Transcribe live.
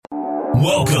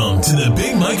Welcome to the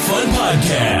Big Mike Fund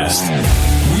Podcast,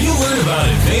 where you learn about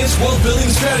advanced wealth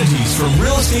building strategies from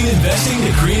real estate investing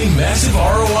to creating massive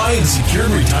ROI and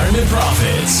secured retirement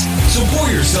profits. So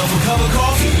pour yourself a cup of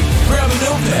coffee, grab a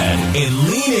notepad, and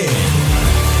lean in.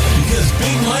 Because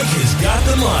Big Mike has got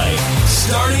the mic,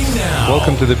 starting now.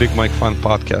 Welcome to the Big Mike Fund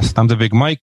Podcast. I'm the Big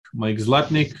Mike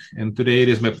Zlotnik, and today it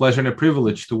is my pleasure and a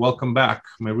privilege to welcome back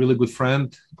my really good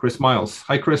friend, Chris Miles.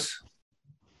 Hi, Chris.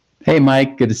 Hey,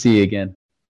 Mike. Good to see you again.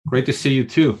 Great to see you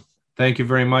too. Thank you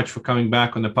very much for coming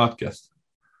back on the podcast.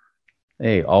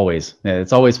 Hey, always. Yeah,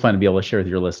 it's always fun to be able to share with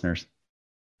your listeners.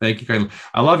 Thank you kindly.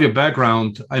 I love your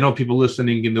background. I know people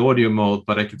listening in the audio mode,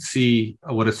 but I could see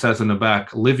what it says in the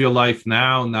back. Live your life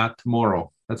now, not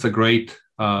tomorrow. That's a great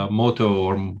motto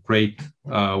or great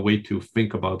way to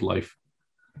think about life.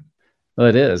 Well,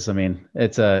 it is. I mean,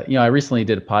 it's I recently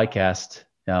did a podcast.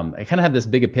 I kind of had this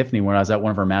big epiphany when I was at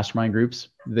one of our mastermind groups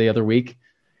the other week.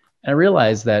 And I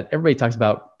realized that everybody talks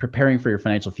about preparing for your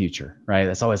financial future, right?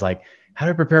 That's always like, how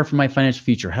do I prepare for my financial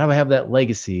future? How do I have that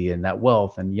legacy and that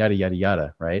wealth and yada, yada,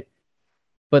 yada, right?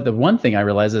 But the one thing I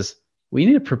realize is we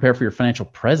need to prepare for your financial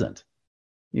present.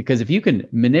 Because if you can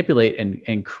manipulate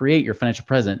and create your financial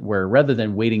present, where rather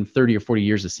than waiting 30 or 40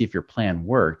 years to see if your plan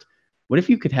worked, what if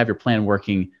you could have your plan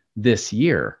working this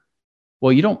year?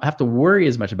 Well, you don't have to worry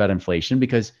as much about inflation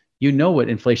because you know what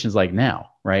inflation is like now,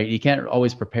 right? You can't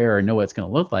always prepare or know what it's going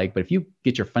to look like. But if you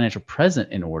get your financial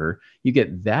present in order, you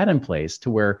get that in place to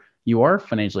where you are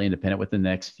financially independent within the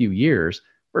next few years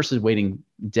versus waiting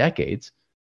decades.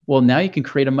 Well, now you can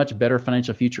create a much better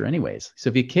financial future anyways. So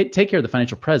if you take care of the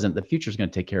financial present, the future is going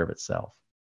to take care of itself.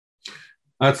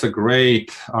 That's a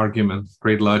great argument,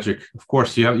 great logic. Of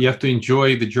course, you have to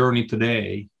enjoy the journey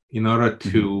today in order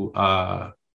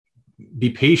to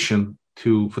be patient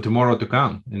for tomorrow to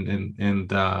come.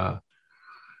 And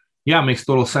yeah, it makes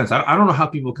total sense. I don't know how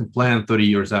people can plan 30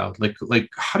 years out. Like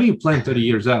how do you plan 30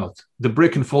 years out? The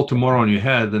brick can fall tomorrow on your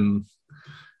head and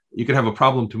you could have a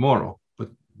problem tomorrow,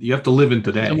 but you have to live in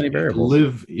today. So many variables.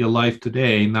 Live your life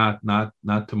today,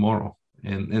 not tomorrow.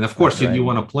 And of course, you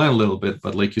want to plan a little bit,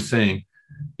 but like you're saying,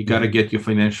 you got to get your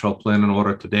financial plan in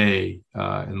order today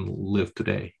and live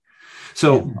today.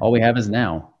 So all we have is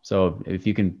now. So if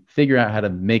you can figure out how to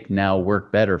make now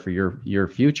work better for your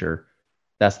future,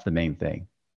 that's the main thing.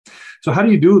 So how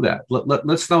do you do that?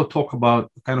 Let's now talk about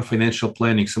kind of financial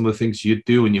planning, some of the things you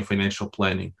do in your financial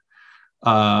planning.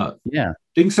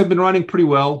 Things have been running pretty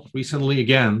well recently.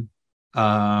 Again,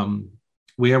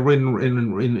 we are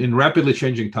in rapidly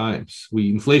changing times.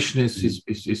 Inflation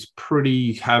is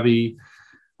pretty heavy.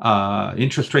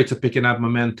 Interest rates are picking up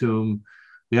momentum.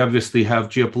 We obviously have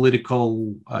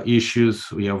geopolitical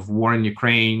issues. We have war in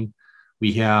Ukraine.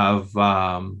 We have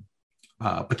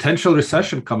potential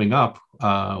recession coming up,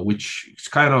 which is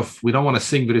kind of, we don't want to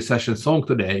sing the recession song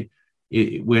today.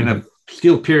 We're in a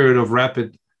still period of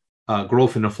rapid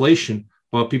growth in inflation,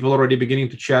 but people are already beginning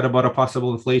to chat about a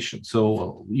possible inflation.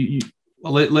 So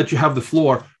I'll let you have the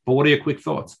floor, but what are your quick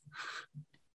thoughts?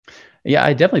 Yeah,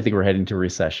 I definitely think we're heading to a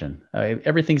recession.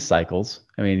 Everything cycles.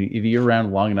 I mean, if you're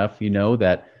around long enough, you know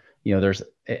that, there's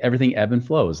everything ebb and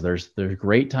flows. There's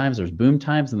great times, there's boom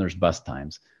times, and there's bust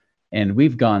times. And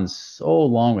we've gone so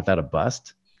long without a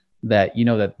bust that,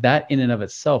 that in and of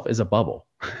itself is a bubble.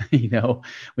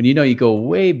 When you go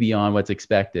way beyond what's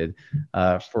expected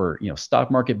for, stock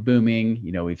market booming,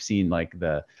 we've seen like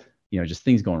just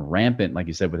things going rampant, like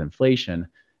you said, with inflation.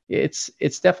 It's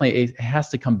definitely, it has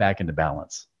to come back into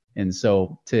balance. And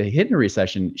so to hit in a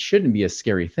recession shouldn't be a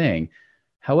scary thing.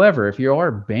 However, if you are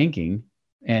banking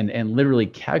and literally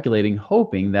calculating,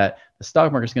 hoping that the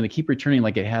stock market is going to keep returning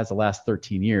like it has the last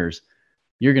 13 years,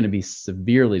 you're going to be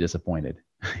severely disappointed.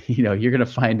 You're going to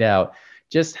find out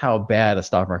just how bad a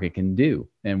stock market can do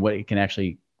and what it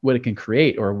can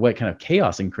create or what kind of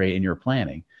chaos it can create in your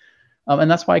planning. And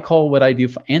that's why I call what I do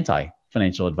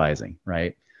anti-financial advising,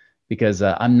 right? Because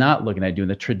I'm not looking at doing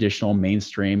the traditional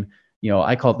mainstream.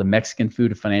 I call it the Mexican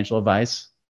food of financial advice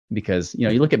because, you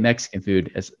look at Mexican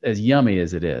food as yummy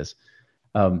as it is.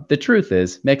 The truth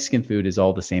is Mexican food is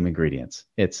all the same ingredients.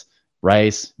 It's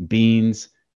rice, beans,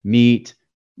 meat,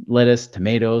 lettuce,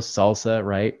 tomatoes, salsa,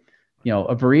 right?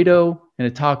 A burrito and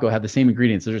a taco have the same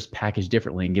ingredients. They're just packaged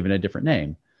differently and given a different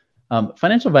name.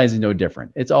 Financial advising is no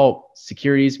different. It's all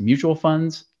securities, mutual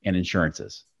funds, and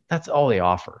insurances. That's all they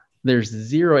offer. There's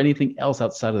zero anything else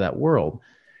outside of that world.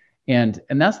 And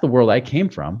that's the world I came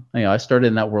from. I started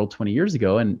in that world 20 years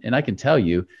ago, and I can tell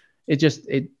you,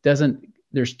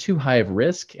 there's too high of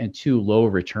risk and too low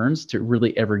of returns to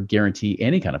really ever guarantee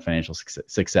any kind of financial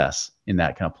success in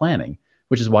that kind of planning,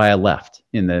 which is why I left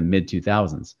in the mid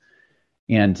 2000s.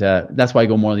 And that's why I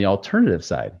go more on the alternative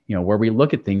side, where we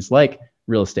look at things like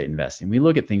real estate investing. We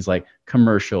look at things like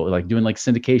commercial, like doing like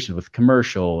syndication with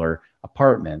commercial or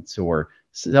apartments or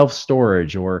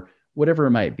self-storage or whatever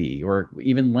it might be, or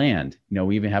even land.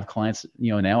 We even have clients,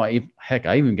 now I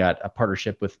even got a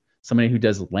partnership with somebody who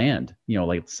does land,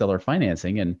 like seller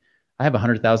financing. And I have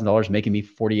 $100,000 making me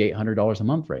 $4,800 a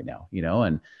month right now,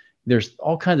 and there's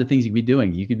all kinds of things you could be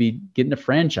doing. You could be getting a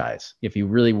franchise. If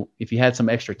you had some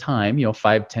extra time,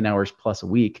 5-10 hours plus a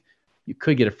week, you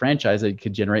could get a franchise that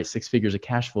could generate 6 figures of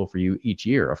cash flow for you each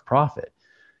year of profit.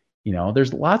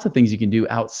 There's lots of things you can do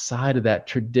outside of that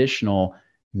traditional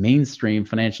mainstream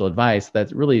financial advice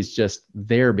that really is just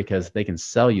there because they can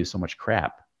sell you so much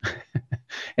crap.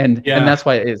 and that's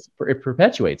why it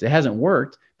perpetuates. It hasn't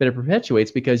worked, but it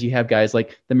perpetuates because you have guys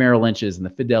like the Merrill Lynches and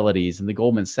the Fidelities and the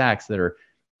Goldman Sachs that are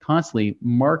constantly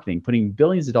marketing, putting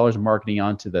billions of dollars of marketing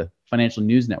onto the financial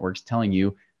news networks, telling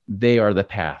you they are the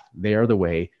path, they are the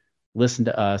way. Listen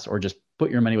to us, or just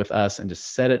put your money with us and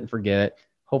just set it and forget it.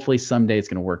 Hopefully someday it's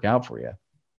going to work out for you.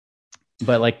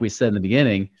 But like we said in the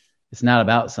beginning, it's not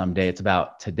about someday, it's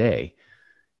about today.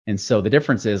 And so the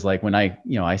difference is, like, when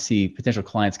I see potential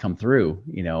clients come through,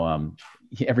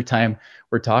 every time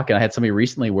we're talking, I had somebody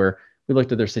recently where we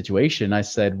looked at their situation. I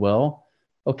said, well,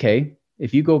 okay,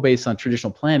 if you go based on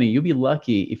traditional planning, you'll be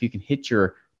lucky if you can hit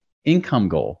your income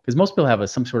goal, because most people have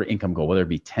some sort of income goal, whether it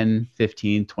be 10,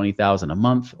 15, 20,000 a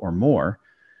month or more.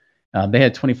 They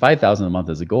had 25,000 a month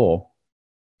as a goal.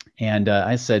 And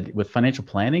I said, with financial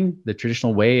planning, the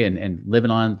traditional way, and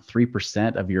living on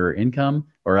 3% of your income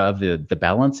or of the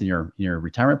balance in your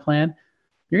retirement plan,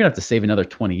 you're gonna have to save another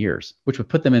 20 years, which would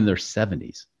put them in their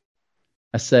 70s.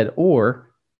 I said, or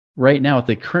right now, with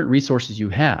the current resources you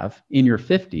have in your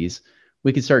 50s,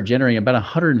 we could start generating about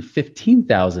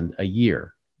 115,000 a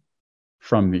year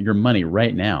from your money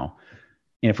right now.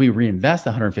 And if we reinvest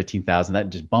 115,000, that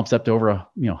just bumps up to over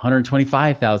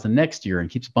 125,000 next year and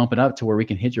keeps bumping up to where we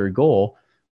can hit your goal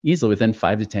easily within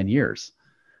 5 to 10 years.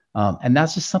 And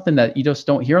that's just something that you just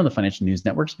don't hear on the financial news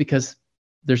networks, because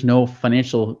there's no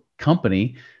financial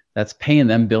company that's paying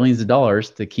them billions of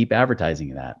dollars to keep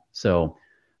advertising that. So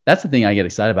that's the thing I get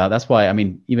excited about. That's why,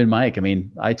 even Mike,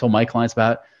 I told my clients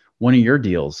about one of your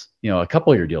deals, a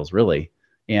couple of your deals really,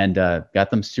 and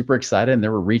got them super excited, and they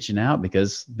were reaching out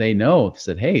because they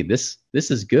said, hey, this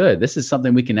is good. This is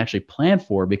something we can actually plan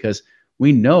for, because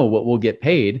we know what we'll get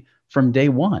paid from day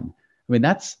one.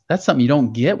 That's something you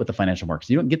don't get with the financial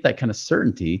markets. You don't get that kind of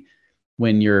certainty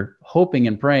when you're hoping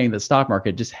and praying the stock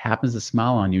market just happens to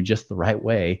smile on you just the right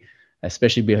way,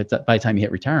 especially by the time you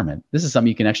hit retirement. This is something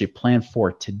you can actually plan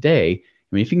for today.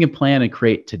 If you can plan and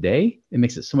create today, it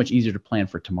makes it so much easier to plan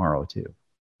for tomorrow too.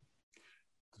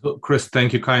 So, Chris,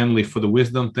 thank you kindly for the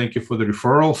wisdom. Thank you for the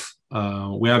referrals.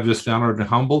 We are just honored and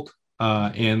humbled.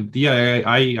 And yeah,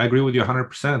 I agree with you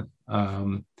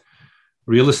 100%.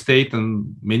 Real estate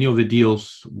and many of the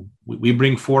deals we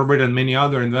bring forward, and many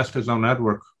other investors on our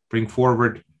network bring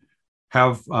forward,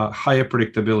 have higher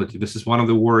predictability. This is one of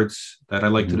the words that I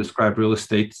like to describe real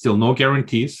estate. Still no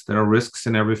guarantees. There are risks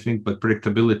and everything, but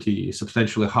predictability is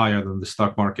substantially higher than the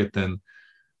stock market and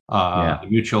the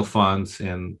mutual funds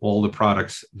and all the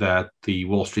products that the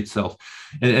Wall Street sells.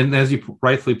 And as you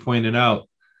rightfully pointed out,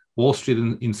 Wall Street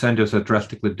incentives are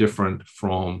drastically different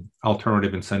from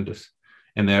alternative incentives.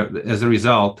 And as a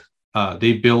result,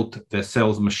 they built their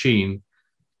sales machine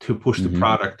to push the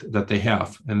product that they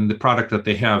have. And the product that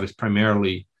they have is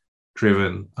primarily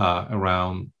driven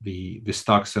around the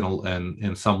stocks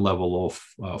and some level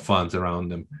of funds around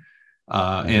them.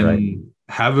 And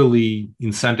heavily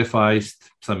incentivized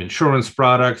some insurance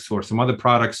products or some other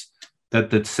products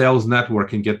that sales network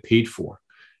can get paid for.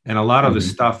 And a lot of the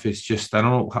stuff is just, I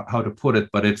don't know how to put it,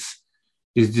 but it's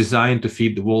designed to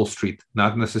feed the Wall Street,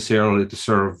 not necessarily to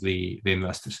serve the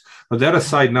investors. But that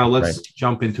aside, now let's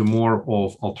jump into more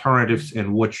of alternatives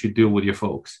and what you do with your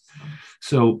folks.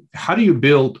 So how do you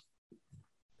build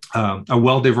a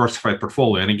well-diversified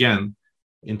portfolio? And again,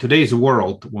 in today's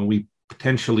world, when we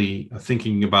potentially are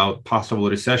thinking about possible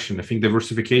recession, I think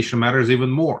diversification matters even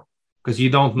more, because you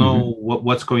don't know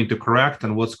what's going to correct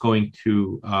and what's going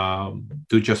to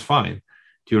do just fine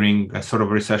during a sort of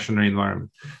recessionary environment.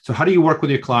 So how do you work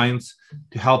with your clients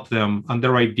to help them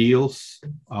underwrite deals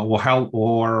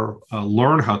or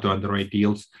learn how to underwrite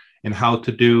deals and how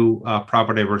to do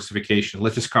proper diversification?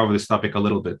 Let's just cover this topic a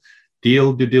little bit.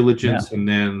 Deal due diligence and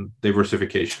then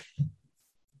diversification.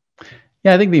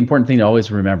 Yeah, I think the important thing to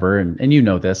always remember, and you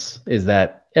know this, is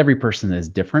that every person is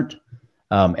different.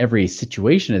 Every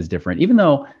situation is different, even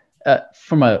though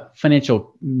from a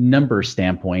financial number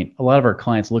standpoint, a lot of our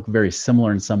clients look very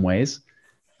similar in some ways,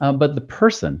 but the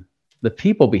person The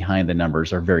people behind the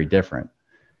numbers are very different.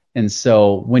 And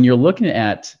so when you're looking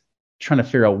at trying to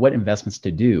figure out what investments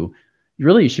to do,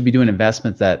 you should be doing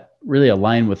investments that really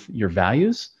align with your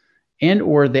values, and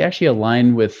or they actually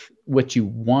align with what you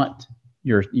want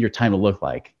your time to look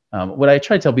like. What I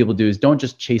try to tell people to do is don't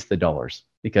just chase the dollars,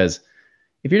 because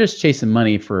if you're just chasing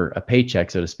money for a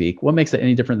paycheck, so to speak, what makes it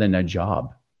any different than a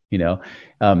job?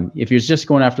 If you're just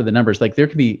going after the numbers, like there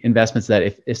could be investments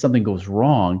that if something goes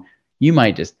wrong, you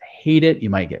might just hate it. You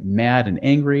might get mad and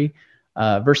angry,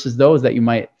 versus those that you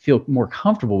might feel more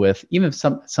comfortable with. Even if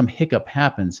some hiccup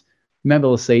happens, you might be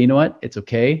able to say, you know what, it's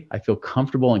okay. I feel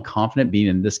comfortable and confident being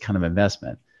in this kind of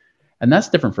investment. And that's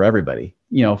different for everybody.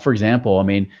 For example,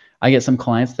 I get some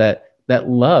clients that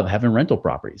love having rental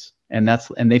properties, and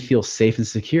they feel safe and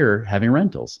secure having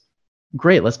rentals.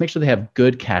 Great. Let's make sure they have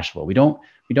good cash flow. We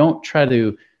don't try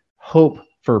to hope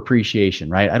for appreciation,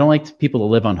 right? I don't like people to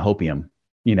live on hopium.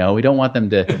 We don't want them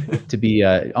to be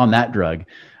on that drug.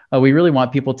 We really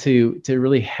want people to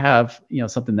really have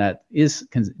something that is,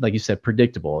 like you said,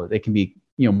 predictable. They can be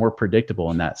more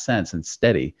predictable in that sense and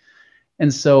steady.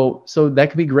 And so that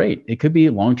could be great. It could be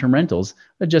long-term rentals,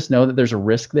 but just know that there's a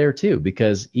risk there too,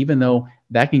 because even though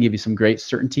that can give you some great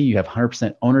certainty, you have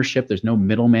 100% ownership. There's no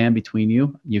middleman between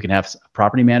you. You can have a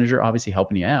property manager obviously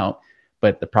helping you out,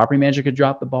 but the property manager could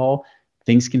drop the ball.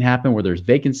 Things can happen where there's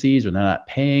vacancies or they're not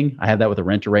paying. I have that with a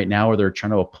renter right now where they're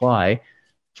trying to apply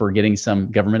for getting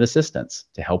some government assistance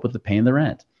to help with the paying the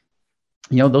rent.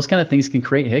 Those kind of things can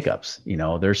create hiccups.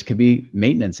 There's could be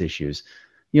maintenance issues.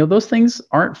 Those things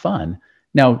aren't fun.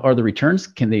 Now, are the returns,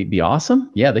 can they be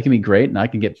awesome? Yeah, they can be great. And I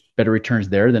can get better returns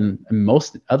there than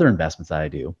most other investments that I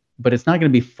do, but it's not going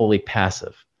to be fully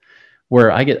passive. Where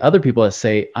I get other people that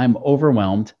say, I'm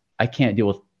overwhelmed. I can't deal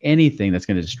with anything that's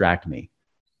going to distract me.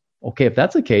 Okay, if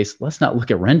that's the case, let's not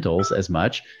look at rentals as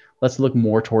much. Let's look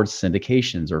more towards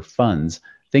syndications or funds,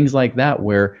 things like that,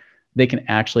 where they can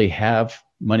actually have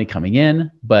money coming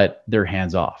in, but they're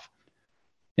hands off.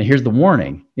 And here's the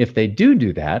warning. If they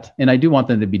do that, and I do want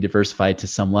them to be diversified to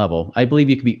some level, I believe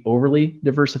you can be overly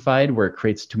diversified where it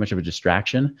creates too much of a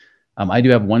distraction. I do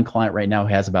have one client right now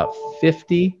who has about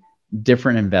 50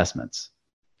 different investments,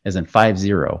 as in 50.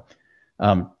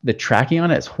 The tracking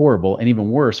on it is horrible, and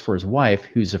even worse for his wife,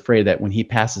 who's afraid that when he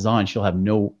passes on, she'll have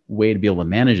no way to be able to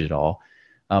manage it all.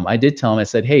 I did tell him, I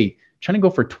said, hey, trying to go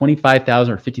for $25,000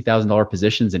 or $50,000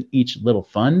 positions in each little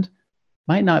fund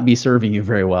might not be serving you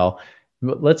very well.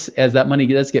 But as that money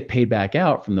does get paid back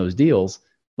out from those deals,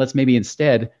 let's maybe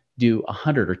instead do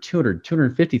 100 or 200,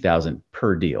 250,000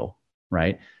 per deal,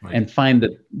 right? And find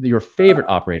your favorite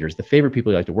operators, the favorite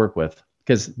people you like to work with.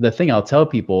 Because the thing I'll tell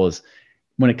people is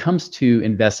when it comes to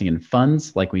investing in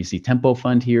funds, like we see Tempo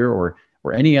Fund here or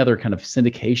any other kind of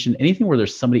syndication, anything where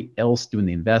there's somebody else doing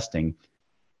the investing,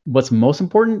 what's most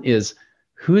important is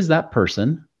who is that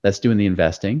person that's doing the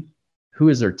investing? Who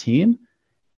is their team?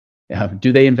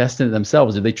 Do they invest in it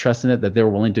themselves? Do they trust in it that they're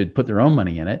willing to put their own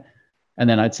money in it? And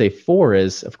then I'd say 4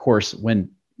 is, of course, when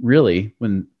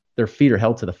their feet are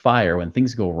held to the fire, when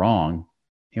things go wrong,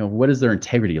 what is their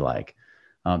integrity like?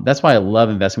 That's why I love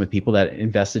investing with people that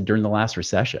invested during the last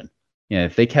recession.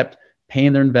 If they kept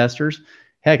paying their investors,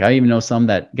 heck, I even know some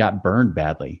that got burned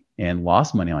badly and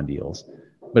lost money on deals.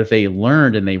 But if they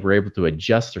learned and they were able to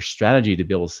adjust their strategy to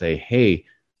be able to say, hey,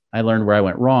 I learned where I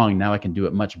went wrong. Now I can do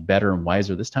it much better and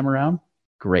wiser this time around.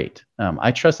 Great. I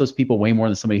trust those people way more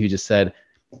than somebody who just said,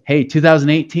 hey,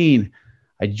 2018,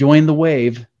 I joined the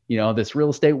wave, this real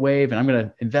estate wave, and I'm going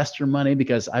to invest your money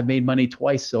because I've made money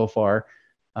twice so far.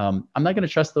 I'm not going to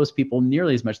trust those people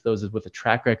nearly as much as those with a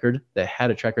track record that had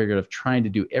a track record of trying to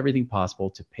do everything possible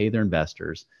to pay their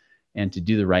investors and to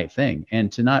do the right thing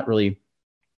and to not really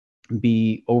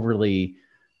be overly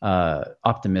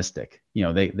optimistic.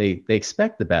 They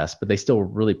expect the best, but they still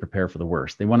really prepare for the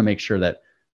worst. They want to make sure that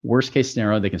worst case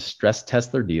scenario, they can stress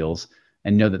test their deals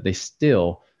and know that they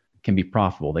still can be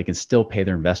profitable. They can still pay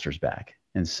their investors back.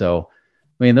 And so,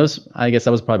 I guess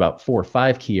that was probably about 4 or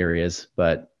 5 key areas,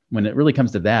 but when it really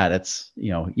comes to that, it's,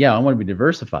 I want to be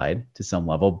diversified to some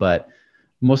level, but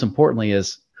most importantly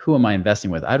is who am I investing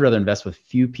with? I'd rather invest with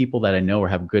few people that I know or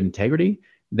have good integrity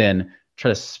than try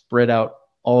to spread out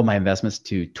all of my investments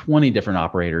to 20 different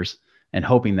operators and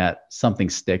hoping that something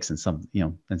sticks and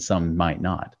some might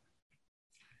not.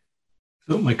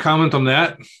 So my comment on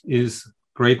that is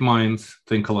great minds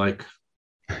think alike.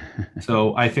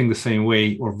 So I think the same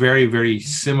way, or very, very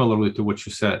similarly to what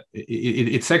you said.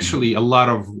 It's actually a lot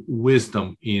of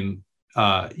wisdom in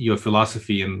your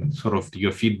philosophy and sort of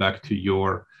your feedback to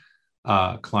your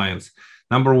clients.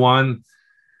 Number one,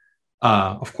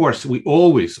 Of course, we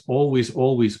always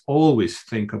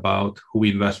think about who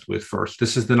we invest with first.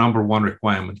 This is the number one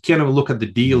requirement. You can't even look at the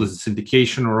deal as a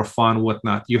syndication or a fund,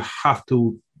 whatnot. You have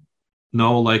to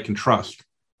know, like, and trust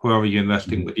whoever you're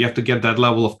investing with. You have to get that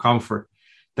level of comfort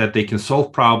that they can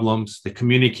solve problems, they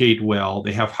communicate well,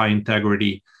 they have high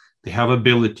integrity, they have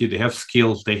ability, they have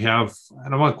skills, they have, I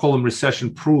don't want to call them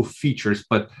recession-proof features,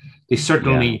 but they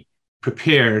certainly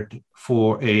prepared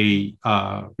for a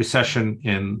recession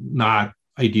in not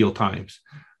ideal times,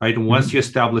 right? And once you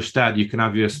establish that, you can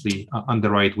obviously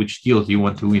underwrite which deals you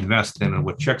want to invest in and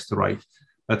what checks to write.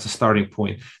 That's a starting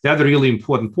point. The other really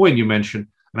important point you mentioned,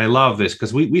 and I love this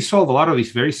because we solve a lot of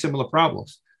these very similar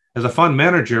problems. As a fund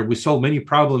manager, we solve many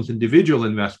problems individual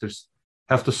investors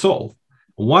have to solve.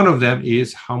 One of them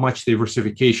is how much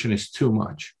diversification is too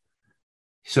much.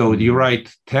 So do you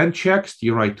write 10 checks? Do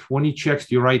you write 20 checks?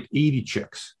 Do you write 80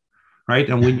 checks? Right?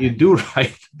 And when you do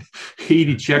write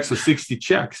 80 checks or 60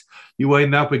 checks, you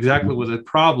end up exactly with a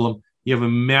problem. You have a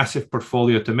massive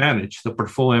portfolio to manage. The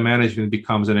portfolio management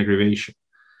becomes an aggravation.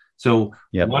 So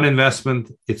one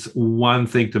investment, it's one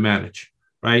thing to manage,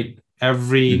 right?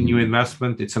 Every new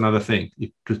investment, it's another thing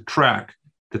to track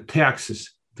the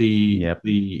taxes, the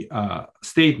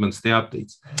statements, the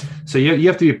updates. So you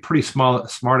have to be pretty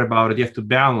smart about it. You have to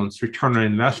balance return on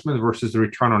investment versus the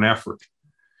return on effort.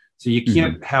 So you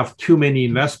can't have too many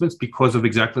investments because of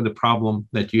exactly the problem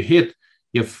that you hit.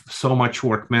 You have so much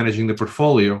work managing the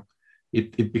portfolio.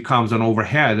 It becomes an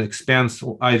overhead expense.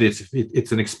 Either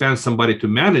it's an expense somebody to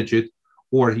manage it,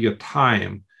 or your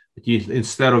time.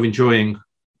 Instead of enjoying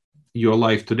your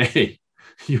life today,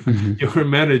 you're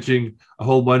managing a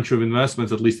whole bunch of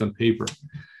investments, at least on paper.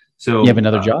 So you have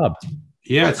another job.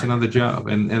 Yeah, it's another job,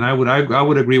 and I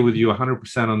would agree with you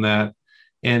 100% on that.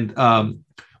 And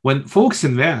when folks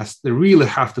invest, they really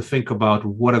have to think about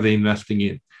what are they investing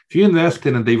in. If you invest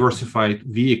in a diversified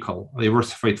vehicle, a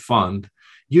diversified fund,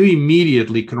 you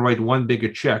immediately can write one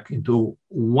bigger check into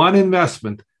one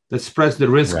investment that spreads the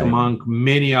risk among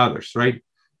many others, right?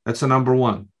 That's a number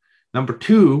one. Number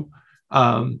two,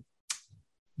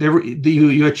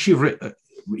 you achieve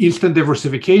instant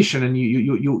diversification, and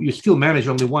you still manage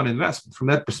only one investment. From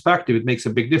that perspective, it makes a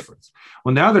big difference.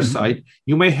 On the other side,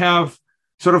 you may have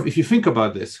sort of, if you think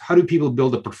about this, how do people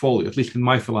build a portfolio? At least in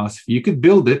my philosophy, you could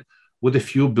build it with a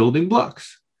few building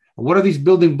blocks. And what are these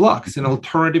building blocks in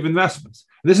alternative investments?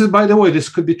 This is, by the way, this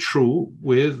could be true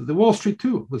with the Wall Street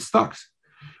too, with stocks.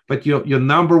 But your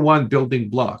number one building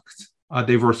blocks are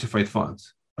diversified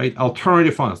funds, right?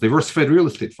 Alternative funds, diversified real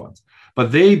estate funds.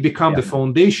 But they become the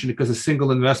foundation because a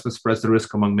single investment spreads the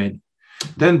risk among many.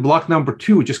 Then block number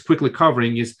two, just quickly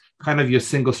covering, is kind of your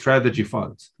single strategy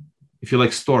funds. If you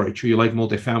like storage or you like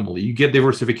multifamily, you get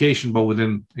diversification, but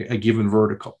within a given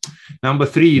vertical. Number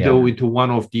three, you go into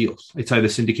one-off deals. It's either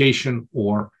syndication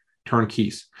or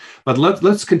turnkeys. But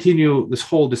let's continue this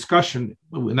whole discussion.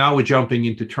 Now we're jumping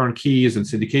into turnkeys and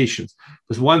syndications.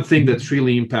 There's one thing that's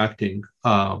really impacting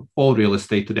all real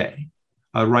estate today,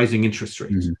 rising interest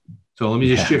rates. So let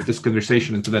me just shift this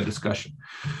conversation into that discussion.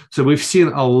 So we've seen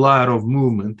a lot of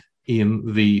movement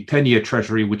in the 10-year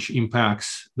treasury, which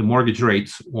impacts the mortgage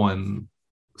rates on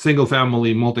single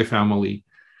family, multifamily.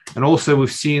 And also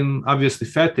we've seen, obviously,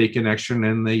 Fed taking action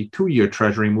and the 2-year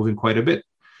treasury moving quite a bit.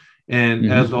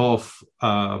 And as of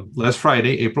last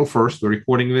Friday, April 1st, we're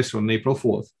recording this on April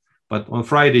 4th, but on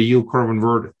Friday, yield curve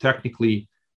inverted. Technically,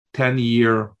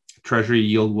 10-year treasury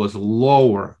yield was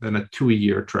lower than a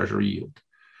 2-year treasury yield,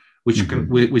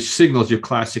 which signals your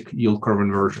classic yield curve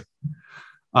inversion.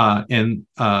 And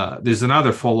there's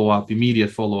another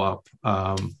immediate follow-up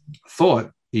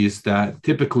thought is that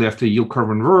typically after yield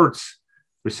curve inverts,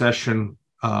 recession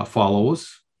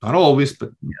follows, not always,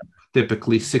 but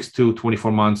typically 6 to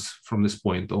 24 months from this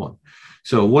point on.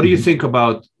 So what do you think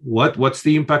about what's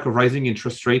the impact of rising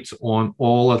interest rates on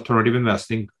all alternative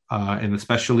investing, and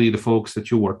especially the folks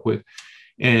that you work with,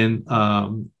 and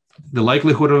the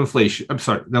likelihood of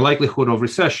the likelihood of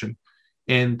recession,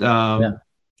 and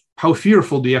how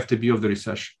fearful do you have to be of the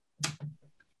recession?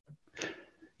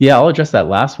 Yeah, I'll address that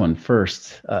last one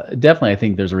first. Definitely, I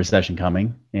think there's a recession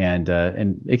coming, and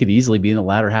it could easily be in the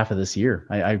latter half of this year.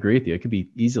 I agree with you. It could be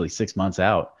easily 6 months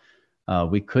out.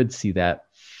 We could see that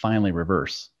finally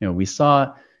reverse. We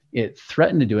saw it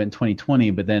threaten to do it in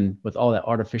 2020, but then with all that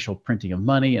artificial printing of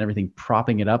money and everything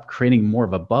propping it up, creating more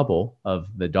of a bubble of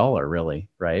the dollar, really,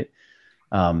 right?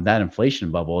 That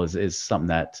inflation bubble is something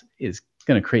that is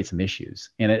going to create some issues,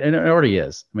 and it already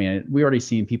is. I mean, we already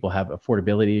seen people have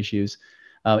affordability issues.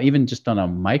 Even just on a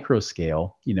micro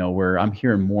scale, where I'm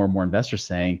hearing more and more investors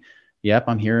saying, yep,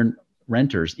 I'm hearing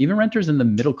even renters in the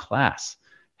middle class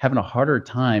having a harder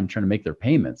time trying to make their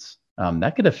payments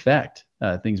that could affect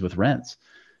things with rents.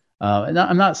 And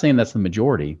I'm not saying that's the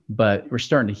majority, but we're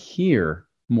starting to hear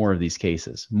more of these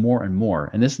cases, more and more.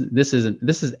 And this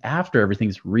is after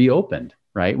everything's reopened,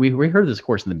 right? We heard this, of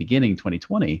course, in the beginning,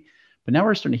 2020, but now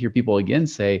we're starting to hear people again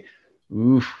say,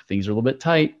 "Oof, things are a little bit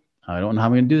tight. I don't know how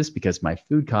I'm going to do this because my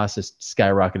food costs has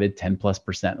skyrocketed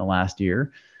 10+% in the last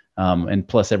year, and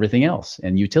plus everything else,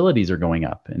 and utilities are going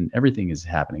up, and everything is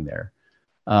happening there."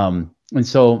 And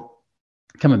so,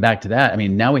 coming back to that, I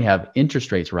mean, now we have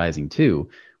interest rates rising too,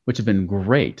 which have been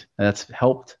great. And that's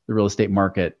helped the real estate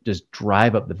market just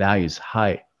drive up the values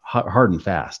hard and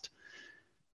fast.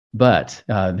 But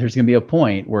there's going to be a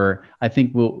point where I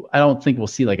don't think we'll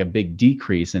see like a big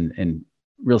decrease in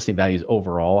real estate values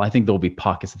overall. I think there'll be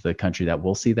pockets of the country that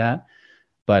will see that.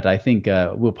 But I think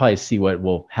we'll probably see what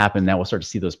will happen. Now we'll start to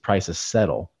see those prices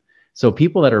settle. So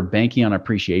people that are banking on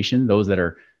appreciation, those that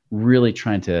are really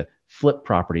trying to flip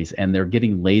properties and they're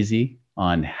getting lazy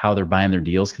on how they're buying their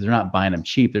deals because they're not buying them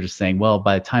cheap. They're just saying, well,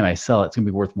 by the time I sell it, it's going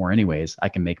to be worth more anyways. I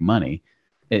can make money.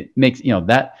 It makes,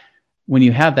 that when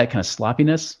you have that kind of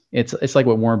sloppiness, it's like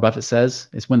what Warren Buffett says.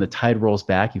 It's when the tide rolls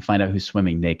back, you find out who's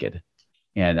swimming naked.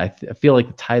 And I feel like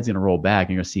the tide's going to roll back.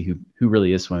 And you're going to see who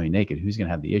really is swimming naked, who's going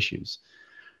to have the issues.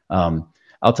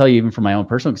 I'll tell you, even from my own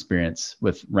personal experience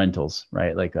with rentals,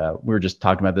 right? Like we were just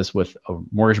talking about this with a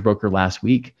mortgage broker last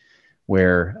week,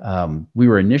 where we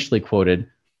were initially quoted,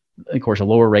 of course, a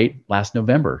lower rate last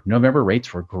November. November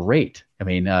rates were great. I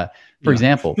mean, for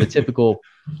example, the typical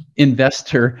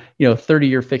investor,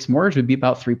 30-year fixed mortgage would be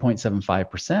about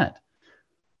 3.75%.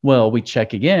 Well, we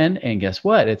check again, and guess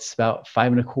what? It's about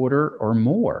 5.25% or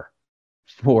more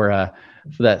for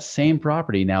that same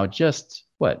property. Now, just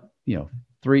 5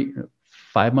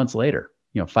 months later.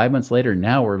 5 months later,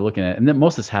 now we're looking at, and then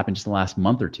most of this happened just the last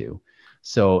month or two.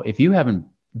 So if you haven't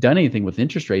done anything with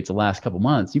interest rates the last couple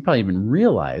months, you probably even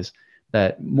realize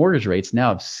that mortgage rates now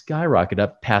have skyrocketed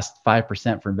up past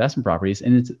 5% for investment properties,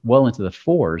 and it's well into the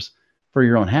 4s for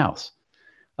your own house.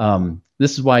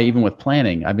 This is why even with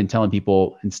planning, I've been telling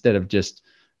people, instead of just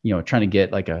trying to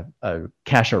get like a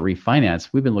cash out refinance,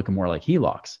 we've been looking more like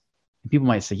HELOCs. And people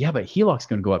might say, yeah, but HELOC's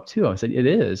going to go up too. I said, it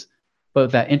is, but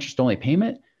with that interest only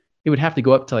payment, it would have to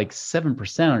go up to like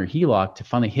 7% on your HELOC to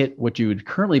finally hit what you would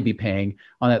currently be paying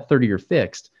on that 30-year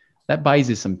fixed. That buys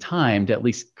you some time to at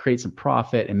least create some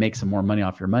profit and make some more money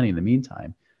off your money in the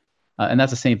meantime. And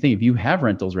that's the same thing. If you have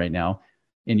rentals right now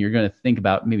and you're going to think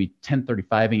about maybe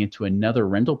 1035ing into another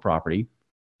rental property,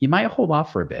 you might hold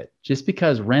off for a bit just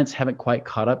because rents haven't quite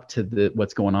caught up to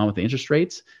what's going on with the interest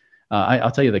rates.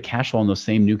 I'll tell you, the cash flow on those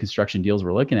same new construction deals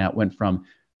we're looking at went from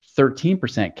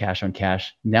 13% cash on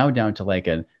cash now down to like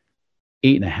an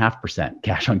 8.5%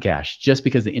 cash on cash just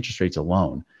because the interest rates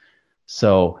alone.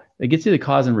 So it gets you to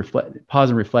pause and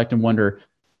reflect and wonder,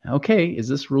 okay, is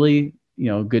this really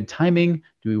good timing?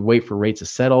 Do we wait for rates to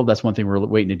settle? That's one thing we're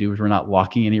waiting to do, is we're not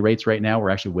locking any rates right now. We're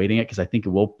actually waiting it because I think it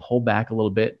will pull back a little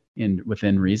bit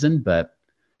within reason, but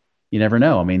you never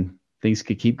know. I mean, things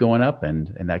could keep going up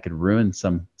and that could ruin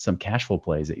some cash flow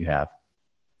plays that you have.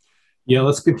 Yeah,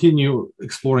 let's continue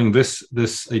exploring this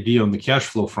idea on the cash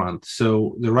flow front.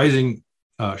 So the rising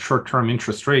short-term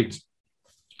interest rates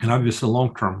and obviously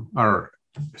long-term are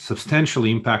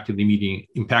substantially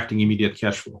impacting immediate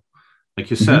cash flow. Like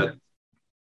you said,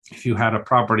 if you had a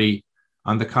property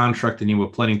under contract and you were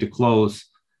planning to close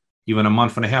even a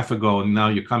month and a half ago, and now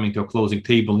you're coming to a closing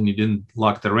table and you didn't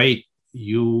lock the rate,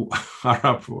 you are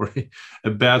up for a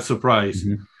bad surprise.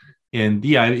 And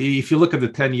yeah, if you look at the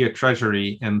 10-year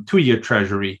Treasury and 2-year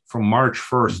Treasury from March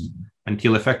 1st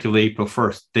until effectively April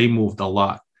 1st, they moved a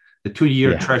lot. The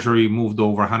 2-year Treasury moved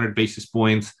over 100 basis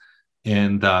points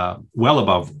and well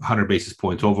above 100 basis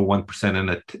points, over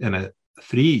 1%, and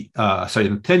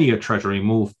the 10-year Treasury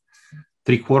moved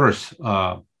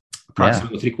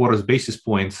approximately 3/4 basis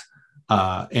points.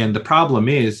 And the problem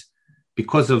is,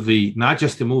 because of not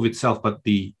just the move itself, but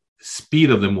the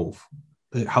speed of the move,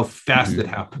 how fast it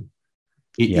happened,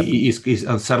 is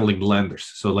unsettling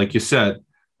lenders. So like you said,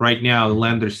 right now, the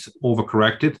lenders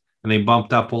overcorrected and they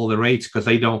bumped up all the rates because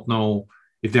they don't know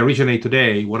if they originate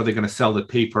today, what are they going to sell the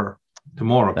paper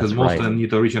tomorrow? Because most of them need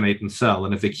to originate and sell.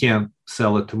 And if they can't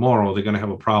sell it tomorrow, they're going to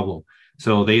have a problem.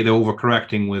 So they're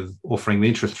overcorrecting with offering the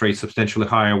interest rate substantially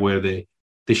higher where they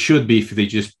should be if they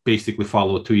just basically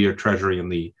follow a 2-year Treasury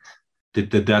and the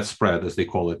debt spread, as they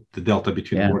call it, the delta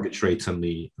between mortgage rates and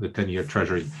the 10-year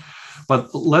Treasury.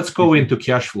 But let's go into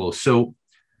cash flow. So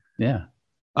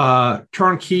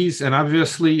turnkeys and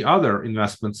obviously other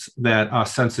investments that are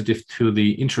sensitive to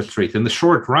the interest rate. In the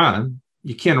short run,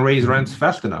 you can't raise rents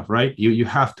fast enough, right? You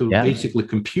have to basically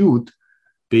compute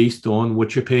based on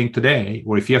what you're paying today,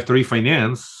 or if you have to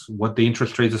refinance, what the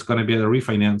interest rate is going to be at a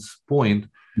refinance point,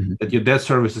 that your debt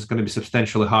service is going to be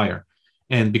substantially higher.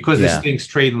 And because these things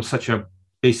trade on such a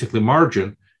basically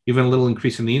margin, even a little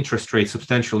increase in the interest rate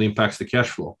substantially impacts the cash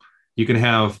flow. You can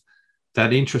have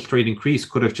that interest rate increase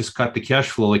could have just cut the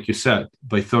cash flow, like you said,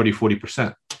 by 30,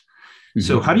 40%.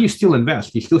 So how do you still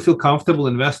invest? Do you still feel comfortable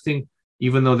investing,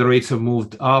 even though the rates have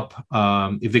moved up?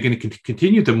 If they're going to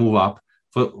continue to move up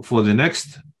for the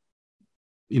next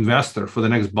investor, for the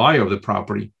next buyer of the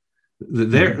property,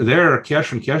 their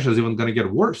cash on cash is even going to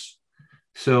get worse.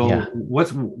 So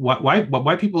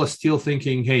why people are still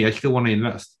thinking, hey, I still want to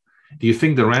invest? Do you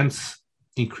think the rents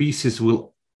increases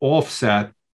will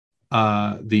offset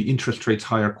the interest rates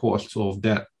higher costs of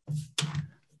debt?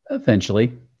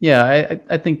 Eventually. Yeah,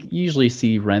 I think you usually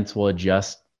see rents will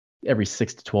adjust every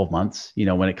 6 to 12 months,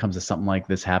 when it comes to something like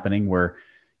this happening, where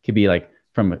it could be like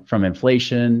from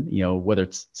inflation, whether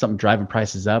it's something driving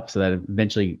prices up, so that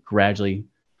eventually gradually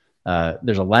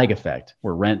there's a lag effect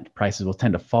where rent prices will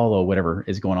tend to follow whatever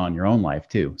is going on in your own life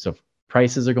too. So if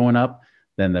prices are going up,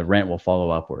 then the rent will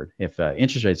follow upward. If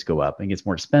interest rates go up and it gets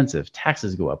more expensive,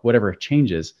 taxes go up, whatever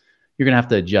changes, you're going to have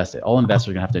to adjust it. All investors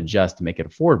are going to have to adjust to make it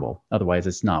affordable. Otherwise,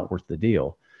 it's not worth the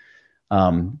deal.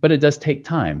 But it does take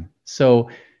time. So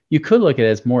you could look at it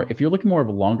as more, if you're looking more of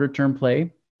a longer term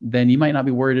play, then you might not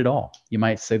be worried at all. You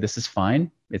might say, this is fine.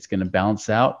 It's going to balance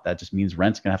out. That just means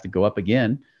rent's going to have to go up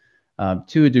again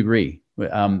to a degree.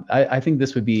 I think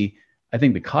this would be, I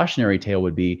think the cautionary tale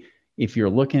would be if you're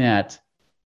looking at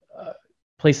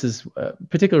places,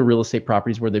 particular real estate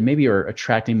properties where they maybe are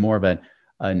attracting more of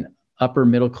an upper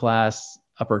middle class,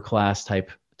 upper class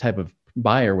type of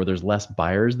buyer where there's less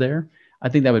buyers there. I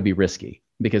think that would be risky,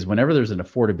 because whenever there's an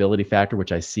affordability factor,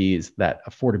 which I see is that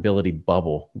affordability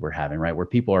bubble we're having, right? Where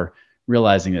people are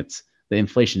realizing the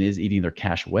inflation is eating their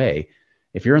cash away.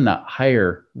 If you're in that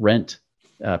higher rent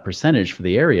percentage for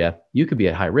the area, you could be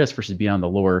at high risk versus being on the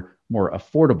lower, more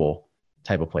affordable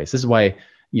type of place. This is why,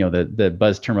 the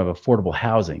buzz term of affordable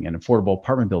housing and affordable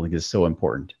apartment building is so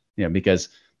important, because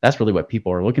that's really what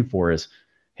people are looking for is,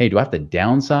 hey, do I have to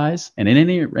downsize? And in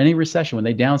any recession, when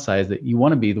they downsize, that you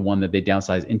want to be the one that they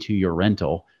downsize into your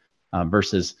rental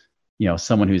versus,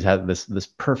 someone who's had this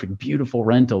perfect, beautiful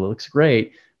rental that looks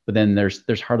great, but then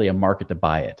there's hardly a market to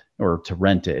buy it or to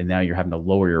rent it. And now you're having to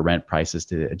lower your rent prices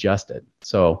to adjust it.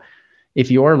 So if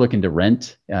you are looking to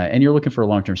rent and you're looking for a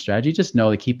long-term strategy, just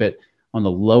know to keep it on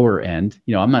the lower end.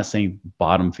 I'm not saying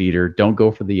bottom feeder. Don't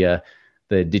go for the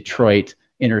Detroit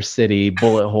inner city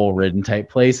bullet hole ridden type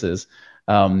places.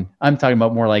 I'm talking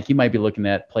about more like you might be looking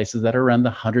at places that are around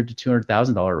the $100,000 to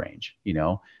 $200,000 range.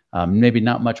 Maybe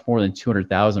not much more than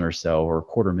 200,000 or so, or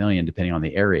 $250,000 depending on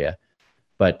the area.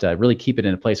 But really keep it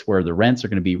in a place where the rents are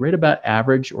going to be right about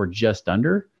average or just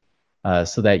under,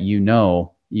 so that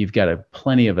you've got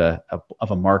plenty of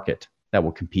a market that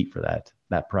will compete for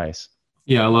that price.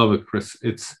 Yeah, I love it, Chris.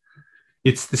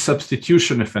 It's the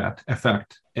substitution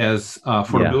effect as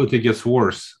affordability gets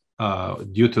worse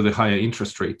due to the higher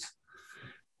interest rates.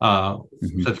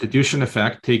 Substitution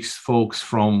effect takes folks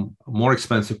from more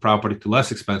expensive property to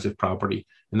less expensive property,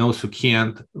 and those who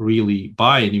can't really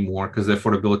buy anymore because their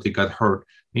affordability got hurt,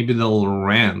 maybe they'll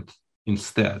rent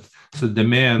instead. So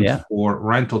demand for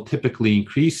rental typically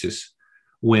increases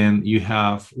when you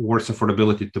have worse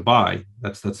affordability to buy.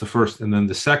 That's the first. And then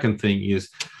the second thing is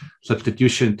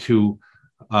substitution to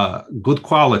good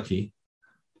quality,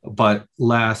 but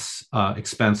less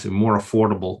expensive, more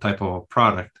affordable type of a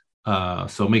product.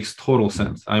 So it makes total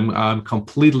sense. I'm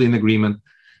completely in agreement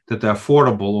that the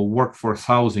affordable or workforce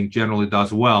housing generally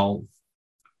does well,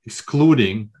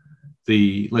 excluding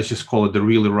let's just call it the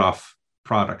really rough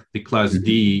product, the class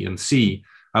D and C.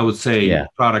 I would say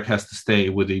product has to stay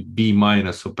with a B-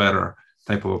 or better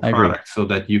type of a product, so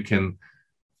that you can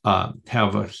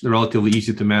have a relatively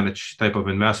easy to manage type of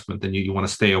investment, and you want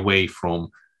to stay away from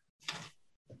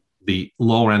the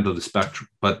lower end of the spectrum.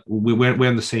 But we're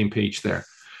on the same page there.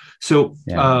 So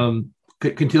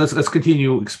let's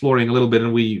continue exploring a little bit,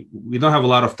 and we don't have a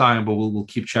lot of time, but we'll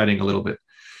keep chatting a little bit.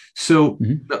 So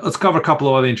let's cover a couple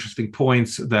of other interesting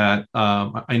points that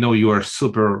I know you are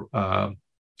super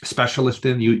specialist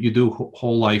in. You do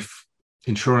whole life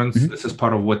insurance. This is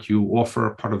part of what you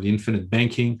offer, part of the infinite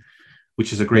banking,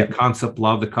 which is a great concept.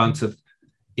 Love the concept.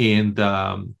 And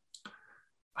how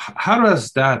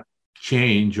does that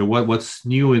change, or what's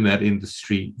new in that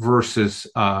industry versus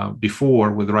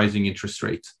before with rising interest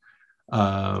rates?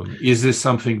 Is this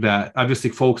something that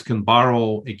obviously folks can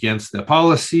borrow against the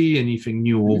policy? Anything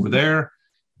new over there?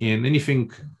 And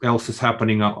anything else is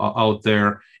happening out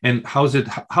there? And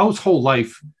how's whole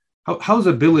life how's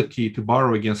ability to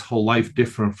borrow against whole life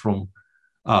different from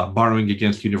borrowing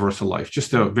against universal life?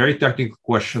 Just a very technical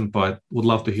question, but would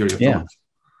love to hear your thoughts.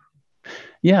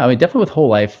 Yeah, I mean, definitely with whole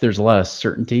life, there's a lot of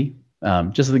certainty.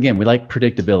 Just again, we like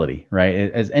predictability, right?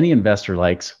 As any investor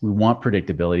likes, we want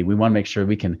predictability. We want to make sure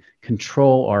we can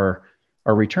control our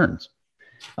returns.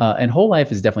 And whole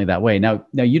life is definitely that way. Now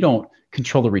you don't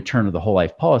control the return of the whole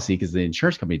life policy because the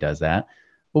insurance company does that.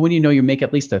 But when you make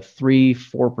at least a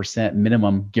 3-4%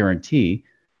 minimum guarantee,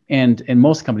 and in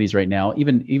most companies right now,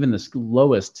 even the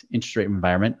lowest interest rate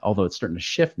environment, although it's starting to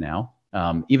shift now,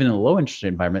 even in a low interest rate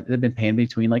environment, they've been paying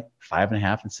between like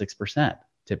 5.5% and 6%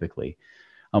 typically,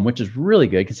 which is really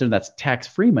good considering that's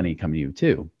tax-free money coming to you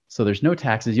too. So there's no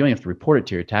taxes. You only have to report it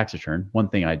to your tax return. One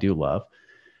thing I do love.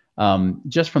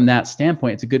 Just from that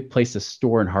standpoint, it's a good place to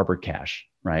store and harbor cash,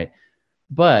 right?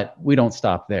 But we don't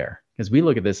stop there because we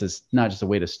look at this as not just a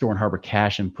way to store and harbor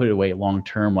cash and put it away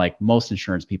long-term like most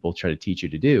insurance people try to teach you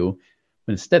to do,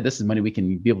 but instead this is money we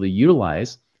can be able to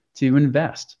utilize to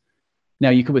invest. Now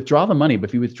you could withdraw the money, but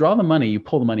if you withdraw the money, you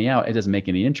pull the money out, it doesn't make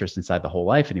any interest inside the whole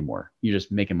life anymore. You're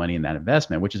just making money in that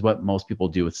investment, which is what most people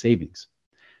do with savings.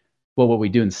 Well, what we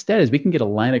do instead is we can get a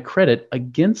line of credit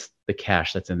against the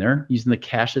cash that's in there using the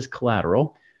cash as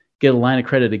collateral, get a line of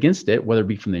credit against it, whether it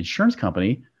be from the insurance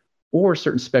company or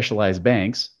certain specialized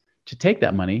banks to take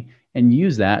that money and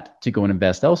use that to go and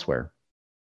invest elsewhere.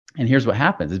 And here's what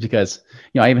happens is because,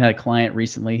 I even had a client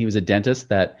recently, he was a dentist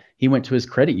that he went to his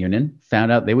credit union,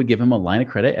 found out they would give him a line of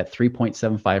credit at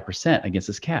 3.75% against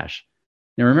his cash.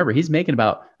 Now, remember, he's making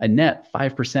about a net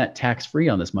 5% tax-free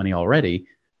on this money already.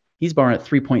 He's borrowing at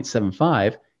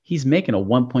 3.75. He's making a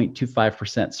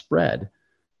 1.25% spread.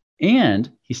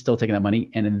 And he's still taking that money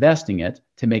and investing it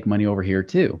to make money over here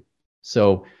too.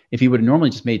 So if he would have normally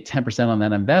just made 10% on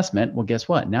that investment, well, guess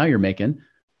what? Now you're making,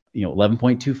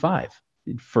 11.25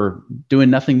 for doing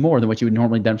nothing more than what you would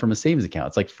normally done from a savings account.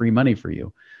 It's like free money for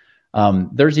you.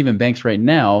 There's even banks right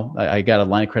now. I got a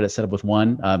line of credit set up with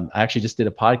one. I actually just did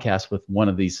a podcast with one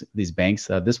of these banks.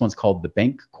 This one's called the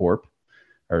Bank Corp,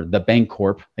 or the Bank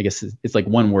Corp. I guess it's like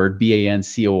one word,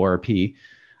 BANCORP.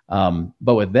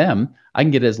 But with them, I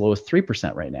can get it as low as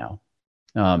 3% right now.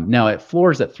 Now it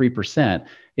floors at 3%.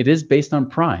 It is based on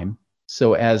prime.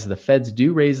 So as the feds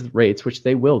do raise rates, which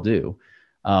they will do,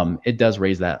 it does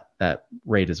raise that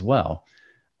rate as well.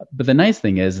 But the nice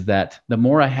thing is that the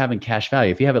more I have in cash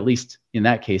value, if you have at least, in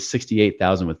that case,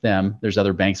 68,000 with them, there's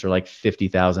other banks that are like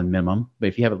 50,000 minimum. But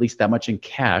if you have at least that much in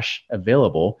cash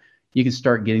available, you can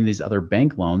start getting these other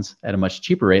bank loans at a much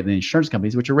cheaper rate than the insurance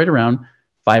companies, which are right around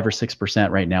 5 or 6%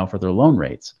 right now for their loan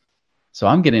rates. So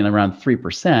I'm getting around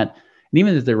 3%. And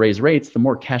even as they raise rates, the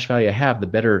more cash value I have, the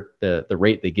better the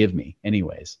rate they give me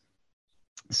anyways.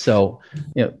 So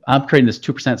I'm creating this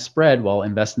 2% spread while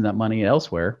investing that money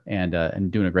elsewhere and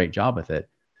doing a great job with it.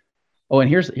 Oh, and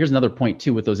here's another point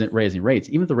too with those raising rates.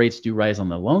 Even if the rates do rise on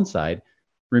the loan side,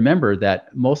 remember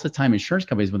that most of the time insurance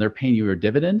companies, when they're paying you your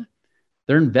dividend,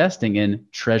 they're investing in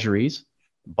treasuries,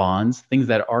 bonds, things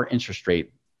that are interest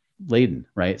rate laden,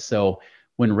 right? So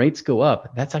when rates go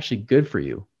up, that's actually good for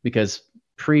you because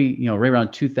right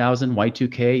around 2000,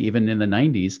 Y2K, even in the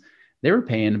 90s, they were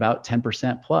paying about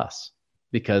 10% plus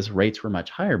because rates were much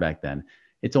higher back then.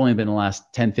 It's only been the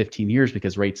last 10, 15 years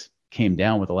because rates came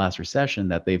down with the last recession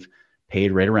that they've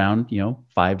paid right around,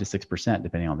 5 to 6%,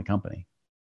 depending on the company.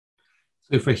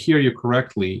 So if I hear you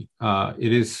correctly,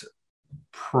 it is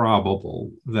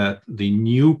probable that the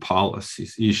new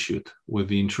policies issued with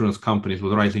the insurance companies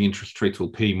with rising interest rates will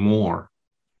pay more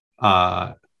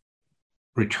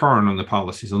return on the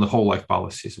policies, on the whole life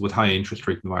policies with high interest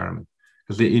rate environment.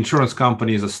 Because the insurance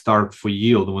companies are starved for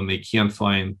yield when they can't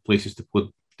find places to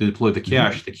deploy the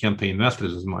cash, they can't pay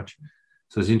investors as much.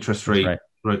 So as interest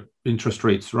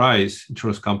rates rise,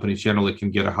 insurance companies generally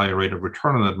can get a higher rate of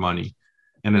return on that money.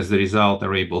 And as a result,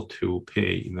 they're able to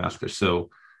pay investors. So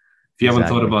if you haven't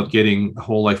thought about getting a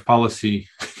whole life policy,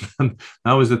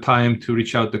 now is the time to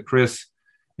reach out to Chris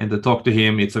and to talk to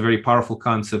him. It's a very powerful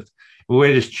concept. We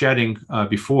were just chatting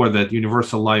before that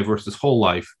universal life versus whole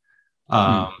life.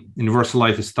 Universal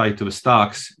life is tied to the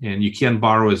stocks, and you can't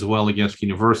borrow as well against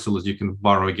universal as you can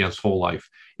borrow against whole life.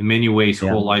 In many ways,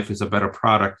 whole life is a better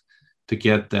product to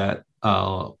get that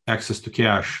access to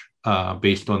cash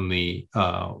based on the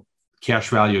cash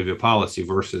value of your policy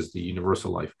versus the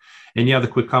universal life. Any other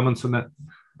quick comments on that?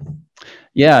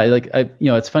 Yeah,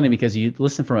 it's funny because you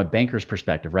listen from a banker's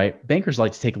perspective, right? Bankers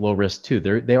like to take low risk too.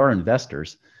 They are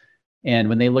investors, and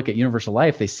when they look at universal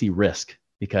life, they see risk.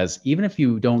 Because even if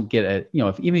you don't get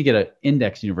if you get an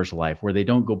index universal life where they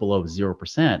don't go below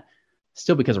 0%,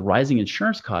 still because of rising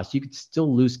insurance costs, you could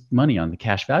still lose money on the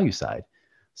cash value side.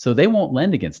 So they won't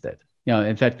lend against it.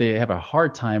 In fact, they have a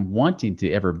hard time wanting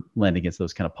to ever lend against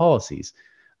those kind of policies.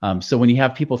 So when you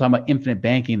have people talking about infinite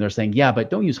banking, they're saying, yeah, but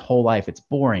don't use whole life. It's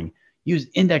boring. Use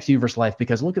index universal life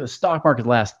because look at the stock market the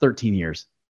last 13 years.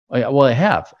 Well, I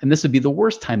have. And this would be the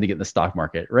worst time to get in the stock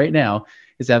market right now,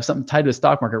 is to have something tied to a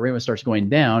stock market right when it starts going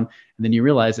down. And then you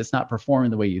realize it's not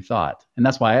performing the way you thought. And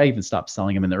that's why I even stopped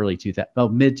selling them in the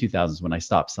mid 2000s, when I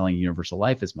stopped selling universal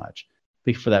life as much,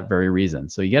 for that very reason.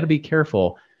 So you got to be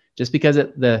careful. Just because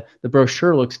the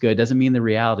brochure looks good doesn't mean the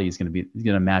reality is going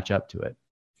to match up to it.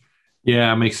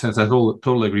 Yeah, it makes sense. I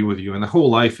totally agree with you. And the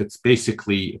whole life, it's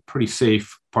basically a pretty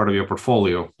safe part of your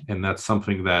portfolio. And that's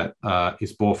something that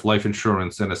is both life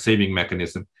insurance and a saving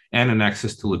mechanism and an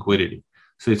access to liquidity.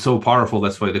 So it's so powerful.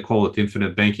 That's why they call it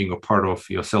infinite banking, or part of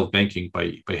your self-banking,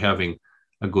 by having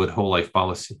a good whole life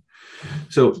policy.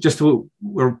 So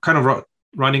we're kind of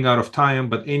running out of time,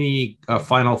 but any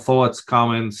final thoughts,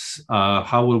 comments?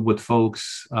 How would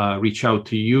folks reach out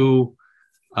to you?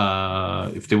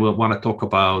 If they will want to talk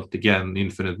about, again,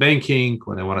 infinite banking,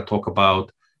 when they want to talk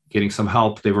about getting some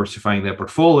help diversifying their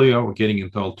portfolio or getting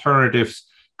into alternatives,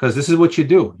 because this is what you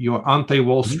do. You're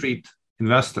anti-Wall Street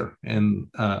investor, and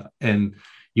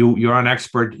you're an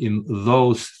expert in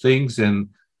those things. And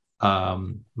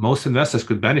most investors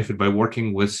could benefit by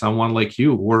working with someone like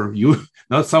you, or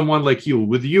not someone like you,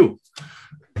 with you.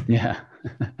 Yeah,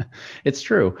 it's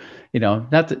true.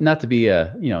 Not to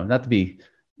be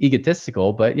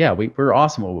egotistical, but yeah, we're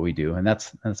awesome at what we do. And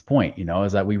that's the point,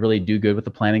 is that we really do good with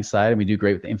the planning side, and we do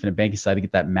great with the infinite banking side to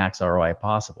get that max ROI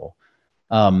possible.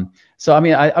 So,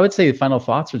 I would say the final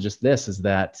thoughts are just this, is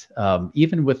that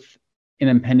even with an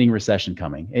impending recession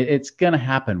coming, it's going to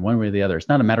happen one way or the other. It's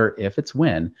not a matter if, it's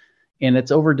when, and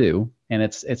it's overdue, and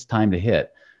it's time to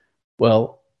hit.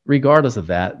 Well, regardless of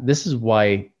that, this is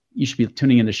why you should be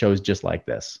tuning into shows just like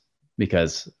this,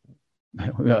 because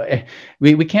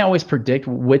we can't always predict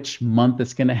which month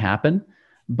it's going to happen,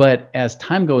 but as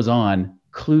time goes on,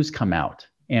 clues come out.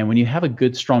 And when you have a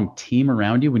good, strong team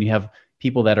around you, when you have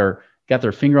people that got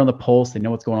their finger on the pulse, they know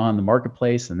what's going on in the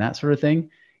marketplace and that sort of thing,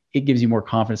 it gives you more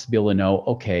confidence to be able to know,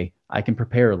 okay, I can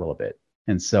prepare a little bit.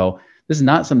 And so this is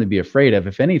not something to be afraid of.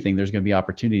 If anything, there's going to be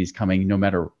opportunities coming no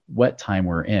matter what time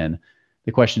we're in.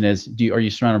 The question is, are you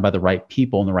surrounded by the right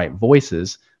people and the right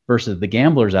voices, versus the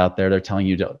gamblers out there? They're telling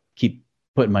you to keep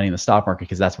putting money in the stock market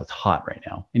because that's what's hot right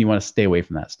now, and you want to stay away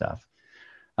from that stuff.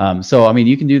 So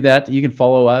you can do that. You can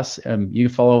follow us. You can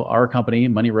follow our company,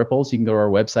 Money Ripples. You can go to our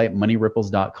website,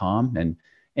 moneyripples.com. And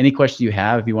any questions you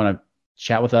have, if you want to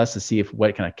chat with us to see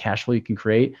what kind of cash flow you can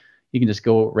create, you can just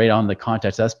go right on the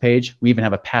Contact Us page. We even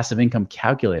have a passive income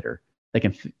calculator that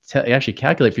can actually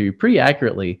calculate for you pretty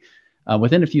accurately,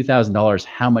 within a few $1,000s,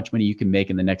 how much money you can make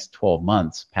in the next 12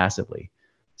 months passively.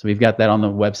 So we've got that on the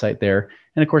website there.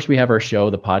 And of course, we have our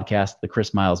show, the podcast, The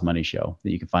Chris Miles Money Show,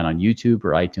 that you can find on YouTube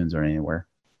or iTunes or anywhere.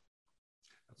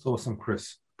 That's awesome,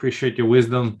 Chris. Appreciate your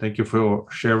wisdom. Thank you for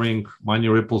sharing.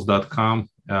 moneyripples.com.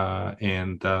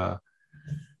 And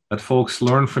let folks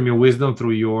learn from your wisdom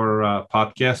through your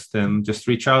podcast, and just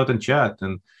reach out and chat.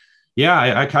 And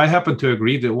yeah, I happen to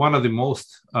agree that one of the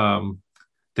most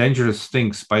dangerous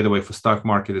things, by the way, for stock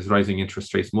market is rising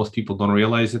interest rates. Most people don't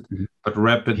realize it, but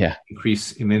rapid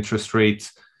increase in interest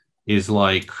rates is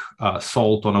like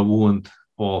salt on a wound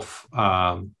of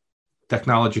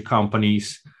technology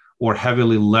companies or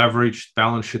heavily leveraged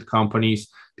balance sheet companies,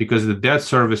 because the debt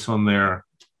service on their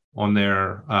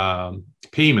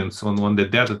payments on the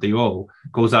debt that they owe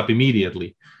goes up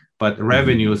immediately. But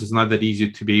revenues is not that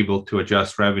easy to be able to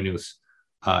adjust revenues.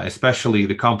 Especially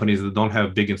the companies that don't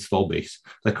have big install base.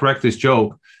 To correct this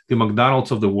joke, the McDonald's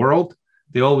of the world,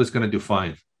 they're always going to do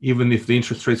fine. Even if the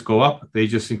interest rates go up, they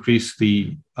just increase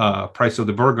the price of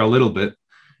the burger a little bit.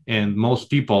 And most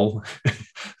people,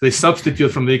 they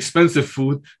substitute from the expensive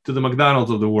food to the McDonald's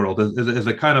of the world as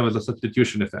a kind of a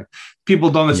substitution effect.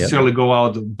 People don't necessarily go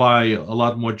out and buy a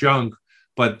lot more junk,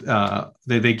 but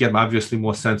they get obviously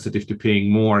more sensitive to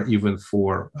paying more even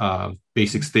for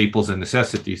basic staples and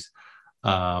necessities.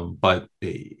 But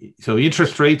so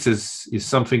interest rates is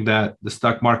something that the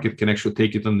stock market can actually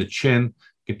take it on the chin,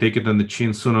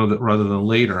 sooner rather than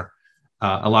later,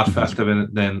 a lot faster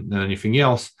than anything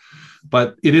else.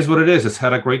 But it is what it is. It's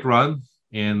had a great run,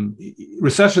 and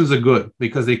recessions are good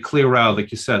because they clear out, like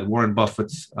you said, Warren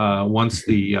Buffett's once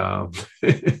the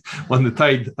when the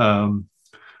tide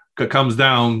comes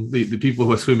down, the people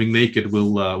who are swimming naked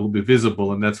will be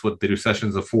visible, and that's what the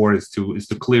recessions are for, is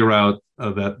to clear out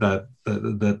that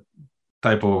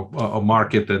type of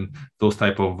market and those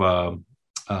type of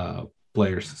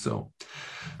players. So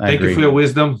Thank you for your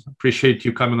wisdom. Appreciate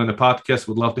you coming on the podcast.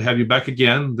 Would love to have you back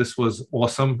again. This was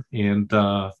awesome. And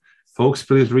folks,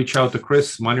 please reach out to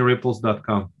Chris,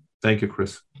 moneyripples.com. Thank you,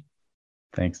 Chris.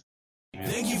 Thanks.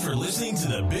 Thank you for listening to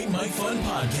the Big Mike Fund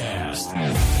Podcast.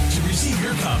 To receive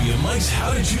your copy of Mike's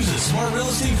How to Choose a Smart Real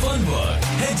Estate Fund book,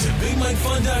 head to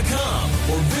BigMikeFund.com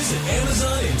or visit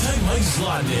Amazon and type Mike's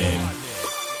slot name.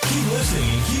 Keep listening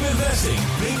and keep investing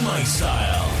Big Mike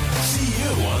style. See you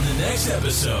on the next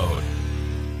episode.